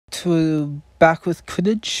guys, we're back with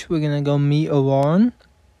Quidditch. We're gonna go meet Warren.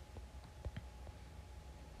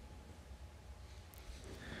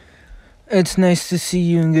 It's nice to see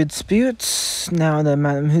you in good spirits. Now that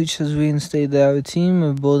Madam Hooch has reinstated our team,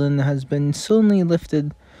 a burden has been suddenly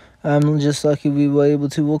lifted. I'm just lucky we were able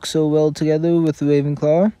to work so well together with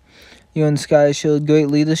Ravenclaw. You and Sky showed great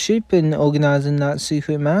leadership in organizing that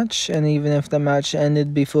secret match, and even if the match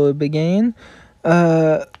ended before it began,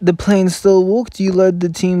 the plan still worked. You led the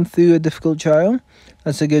team through a difficult trial.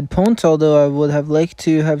 That's a good point, although I would have liked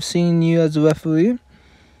to have seen you as a referee.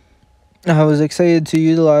 I was excited to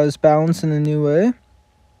utilize balance in a new way,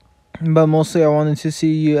 but mostly I wanted to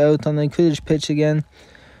see you out on the Quidditch pitch again.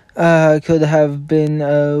 Could have been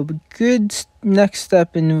a good next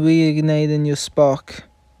step in reigniting your spark.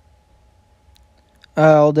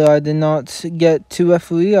 Although I did not get to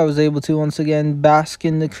referee, I was able to once again bask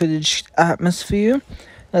in the Quidditch atmosphere.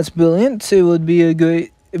 That's brilliant. It would be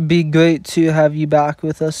great to have you back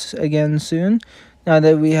with us again soon. Now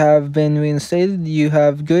that we have been reinstated, you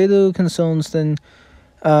have greater concerns than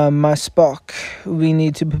my Spock. We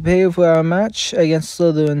need to prepare for our match against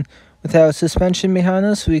Slytherin. With our suspension behind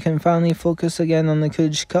us, we can finally focus again on the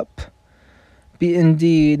Quidditch Cup.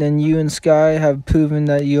 Indeed, and you and Sky have proven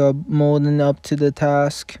that you are more than up to the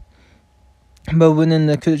task. But winning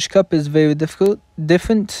the Quidditch Cup is very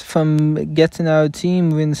different from getting our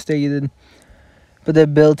team reinstated. But the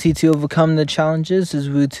ability to overcome the challenges is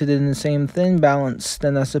rooted in the same thing, balance.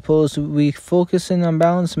 Then I suppose focusing on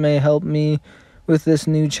balance may help me with this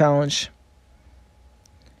new challenge.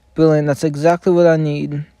 Brilliant, that's exactly what I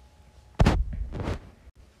need.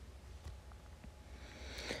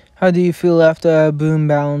 How do you feel after our boom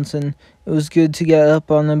balancing? It was good to get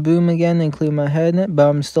up on the boom again and clear my head, but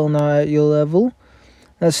I'm still not at your level.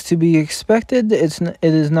 That's to be expected. It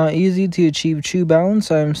is not easy to achieve true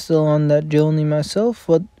balance. I am still on that journey myself.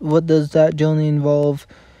 What does that journey involve?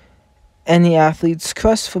 Any athlete's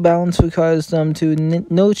quest for balance requires them to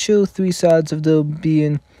nurture three sides of their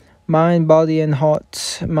being: mind, body, and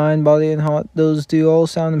heart. Mind, body, and heart. Those do all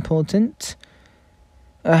sound important.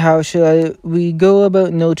 How should we go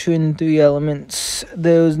about nurturing three elements?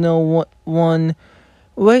 There is no one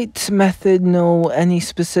right method, no any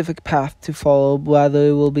specific path to follow. Rather,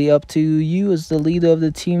 it will be up to you as the leader of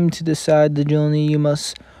the team to decide the journey you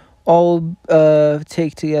must all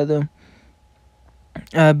take together.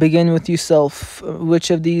 Begin with yourself.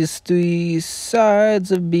 Which of these three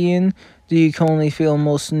sides of being do you currently feel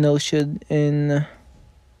most nurtured in?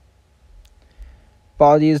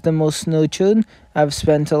 Body is the most nurtured. I've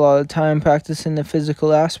spent a lot of time practicing the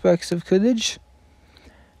physical aspects of Quidditch.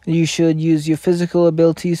 You should use your physical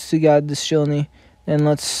abilities to guide this journey. And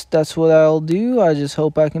that's what I'll do. I just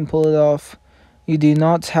hope I can pull it off. You do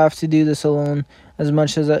not have to do this alone. As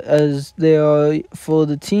much as they are for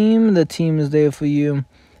the team is there for you.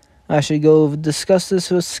 I should go discuss this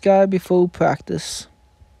with Sky before practice.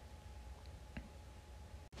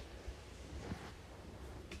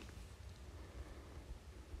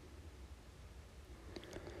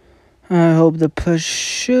 I hope the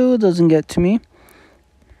pressure doesn't get to me.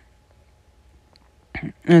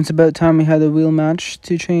 And it's about time we had a real match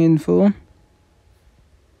to train for.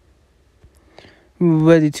 We're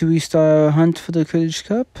ready to restart our hunt for the Quidditch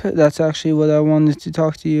Cup. That's actually what I wanted to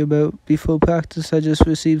talk to you about before practice. I just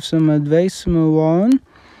received some advice from Warren.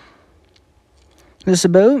 He's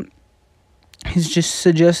just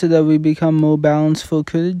suggested that we become more balanced for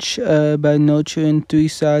Quidditch by nurturing three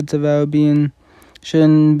sides of our being.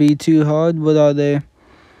 Shouldn't be too hard. What are they?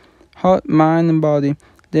 Heart, mind, and body.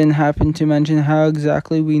 Didn't happen to mention how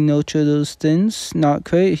exactly we nurture those things. Not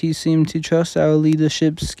quite. He seemed to trust our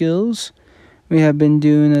leadership skills. We have been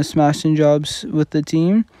doing a smashing jobs with the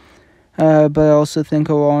team. But I also think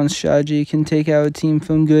a Warren's strategy can take our team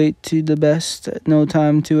from great to the best. No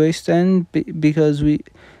time to waste then, because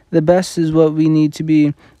the best is what we need to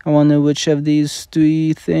be. I wonder which of these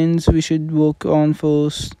three things we should work on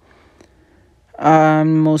first.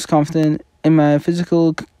 I'm most confident in my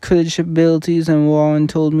physical Quidditch abilities, and Warren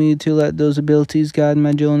told me to let those abilities guide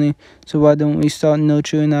my journey. So why don't we start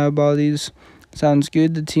nurturing our bodies? Sounds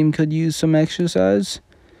good. The team could use some exercise,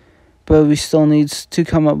 but we still need to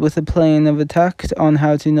come up with a plan of attack on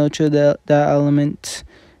how to nurture that element.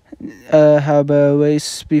 How about a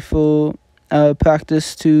race before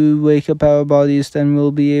practice to wake up our bodies? Then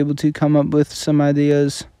we'll be able to come up with some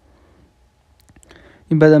ideas.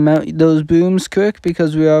 You better mount those booms quick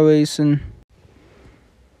because we are racing.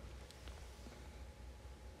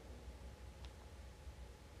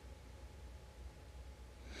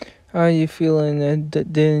 How are you feeling? It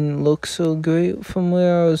didn't look so great from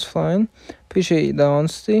where I was flying. Appreciate the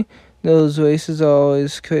honesty. Those races are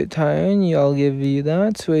always quite tiring, I'll give you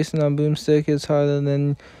that. Racing on broomstick is harder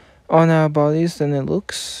than on our bodies than it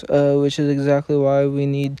looks, which is exactly why we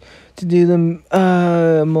need to do them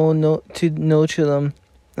more to nurture them.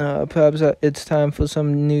 Perhaps it's time for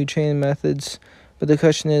some new training methods. But the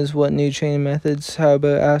question is, what new training methods? How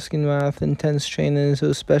about asking Math intense training is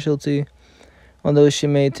her specialty? Although she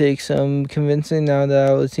may take some convincing now that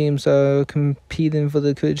our teams are competing for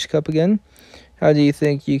the Quidditch Cup again. How do you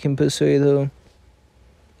think you can persuade her?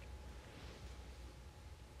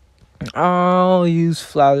 I'll use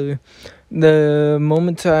flattery. The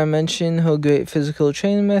moment I mention her great physical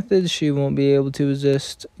training methods, she won't be able to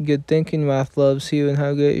resist. Good thinking. Wrath loves hearing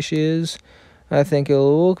how great she is. I think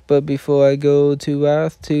it'll work, but before I go to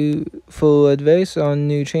Wrath for advice on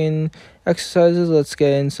new training exercises, let's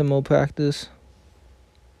get in some more practice.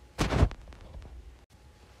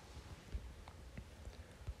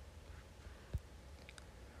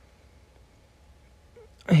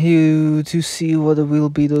 You to see what a wheel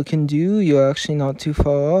beetle can do. You're actually not too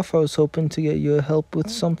far off. I was hoping to get your help with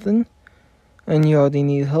something, and you already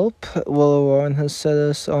need help. Well, Warren has set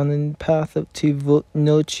us on a path to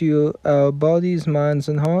nurture our bodies, minds,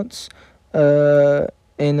 and hearts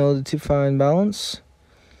in order to find balance.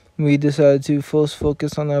 We decided to first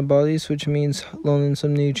focus on our bodies, which means learning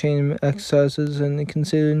some new training exercises, and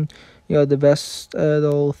considering you're the best at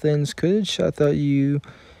all things Quidditch, I thought you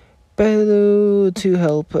better to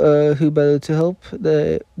help, who better to help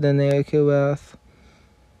than Erica Wrath.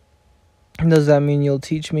 Does that mean you'll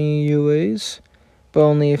teach me your ways? But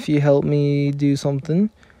only if you help me do something.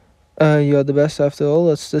 You're the best after all.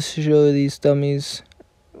 Let's just show these dummies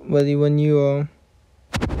ready when you are.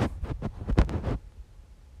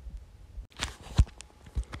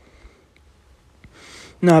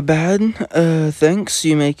 Not bad. Thanks.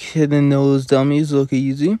 You make hitting those dummies look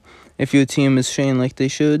easy. If your team is trained like they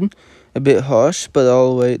should. A bit harsh, but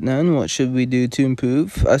alright then. What should we do to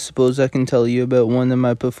improve? I suppose I can tell you about one of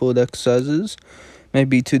my preferred exercises. May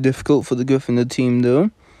be too difficult for the Gryffindor team though.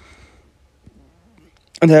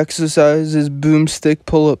 The exercise is broomstick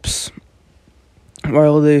pull-ups.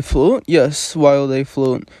 While they float? Yes, while they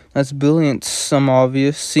float. That's brilliant.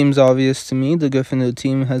 Seems obvious to me. The Gryffindor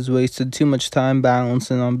team has wasted too much time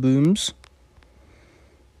balancing on brooms.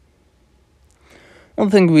 I don't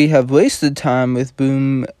think we have wasted time with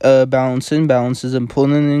broom balancing. Balance is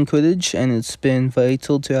important in Quidditch, and it's been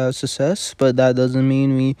vital to our success, but that doesn't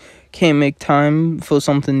mean we can't make time for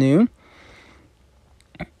something new.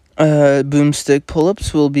 Broomstick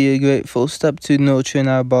pull-ups will be a great first step to nurturing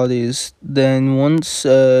our bodies. Then once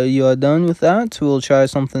you are done with that, we'll try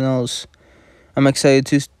something else. I'm excited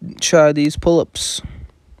to try these pull-ups.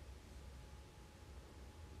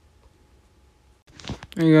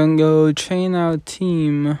 We're gonna go train our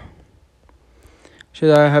team.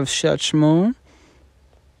 Should I have Shachmo?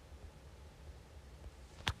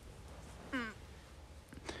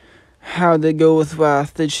 How'd it go with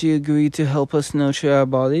Wrath? Did she agree to help us nurture our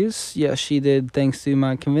bodies? Yes, she did, thanks to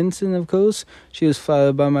my convincing, of course. She was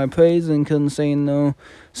flattered by my praise and couldn't say no.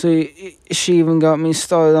 So she even got me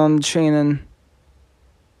started on the training.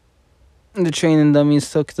 The training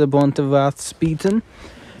dummies took the brunt of Wrath's beating.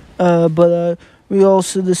 But we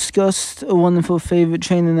also discussed one of her favorite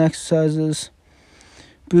training exercises.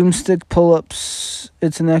 Broomstick pull-ups.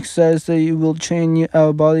 It's an exercise that will train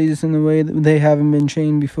our bodies in a way that they haven't been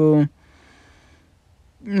trained before.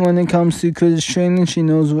 When it comes to Quidditch training, she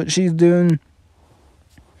knows what she's doing.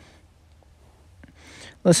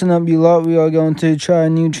 Listen up, you lot. We are going to try a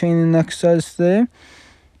new training exercise today.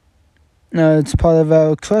 It's part of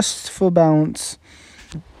our quest for balance.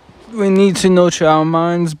 We need to nurture our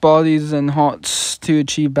minds, bodies, and hearts to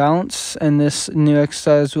achieve balance, and this new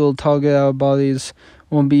exercise will target our bodies.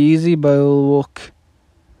 Won't be easy, but it will work.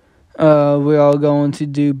 We are going to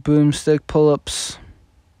do broomstick pull-ups.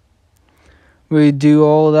 We do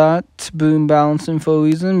all that broom balancing for a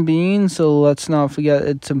reason being, so let's not forget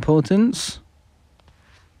its importance.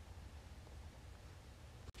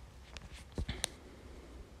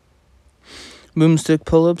 Broomstick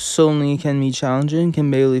pull-ups certainly can be challenging, can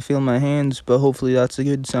barely feel my hands, but hopefully that's a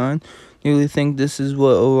good sign. Do you really think this is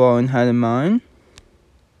what Oran had in mind?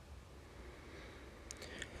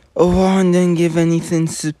 Oran didn't give anything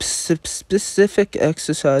specific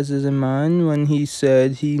exercises in mind when he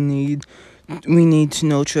said we need to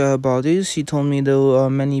nurture our bodies. He told me there are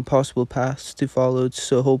many possible paths to follow,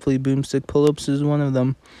 so hopefully broomstick pull-ups is one of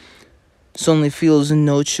them. Certainly feels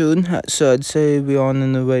nurtured, so I'd say we're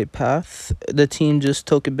on the right path. The team just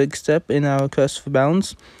took a big step in our quest for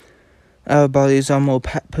balance. Our bodies are more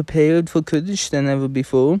prepared for Quidditch than ever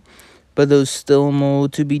before. but there's still more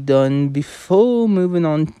to be done before moving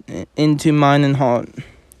on into mind and heart.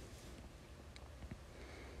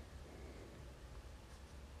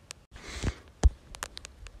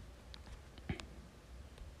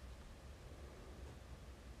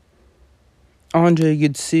 Andre,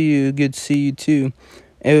 good to see you. Good to see you too.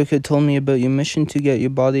 Erica told me about your mission to get your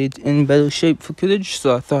body in better shape for Quidditch,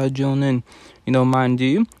 so I thought I'd join in. You don't mind, do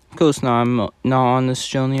you? Of course, now I'm not on this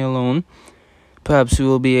journey alone. Perhaps we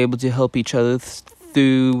will be able to help each other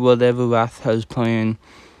through whatever Wrath has planned.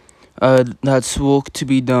 That's work to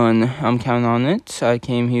be done. I'm counting on it. I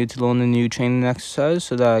came here to learn a new training exercise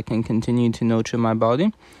so that I can continue to nurture my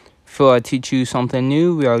body. Before I teach you something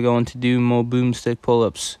new, we are going to do more broomstick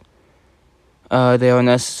pull-ups. They are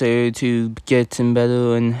necessary to get in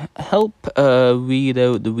better and help read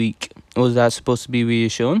out the week. Was that supposed to be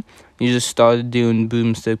reassuring? You just started doing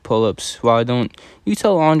broomstick pull-ups. Why don't you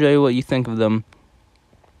tell Andre what you think of them?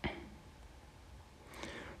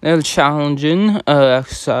 They're a challenging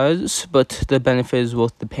exercise, but the benefit is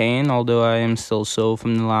worth the pain, although I am still sore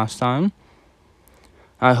from the last time.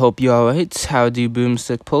 I hope you're alright. How do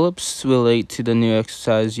broomstick pull-ups relate to the new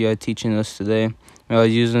exercise you are teaching us today? We are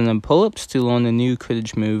using the pull-ups to learn a new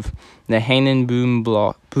Quidditch move, the hanging boom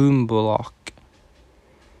block.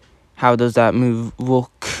 How does that move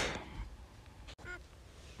work?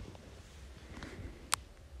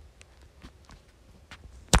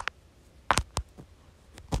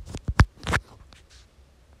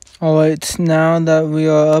 Alright, now that we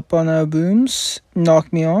are up on our booms,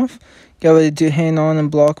 knock me off. Get ready to hang on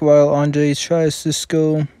and block while Andre tries to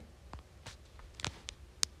score.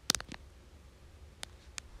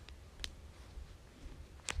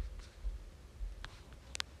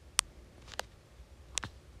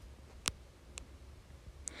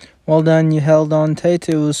 Well done, you held on tight.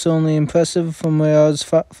 It was certainly impressive from where I was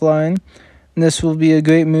flying. And this will be a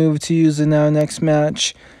great move to use in our next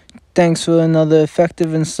match. Thanks for another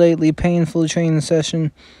effective and slightly painful training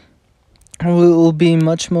session. We will be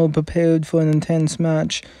much more prepared for an intense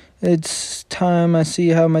match. It's time I see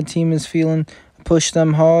how my team is feeling. I pushed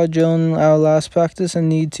them hard during our last practice and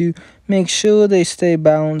need to make sure they stay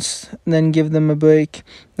balanced, then give them a break.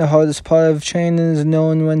 The hardest part of training is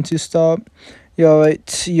knowing when to stop. You're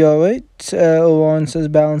right. Oran says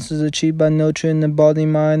balance is achieved by nurturing the body,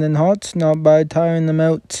 mind, and heart, not by tiring them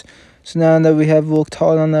out. So now that we have worked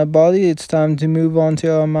hard on our body, it's time to move on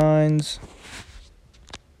to our minds.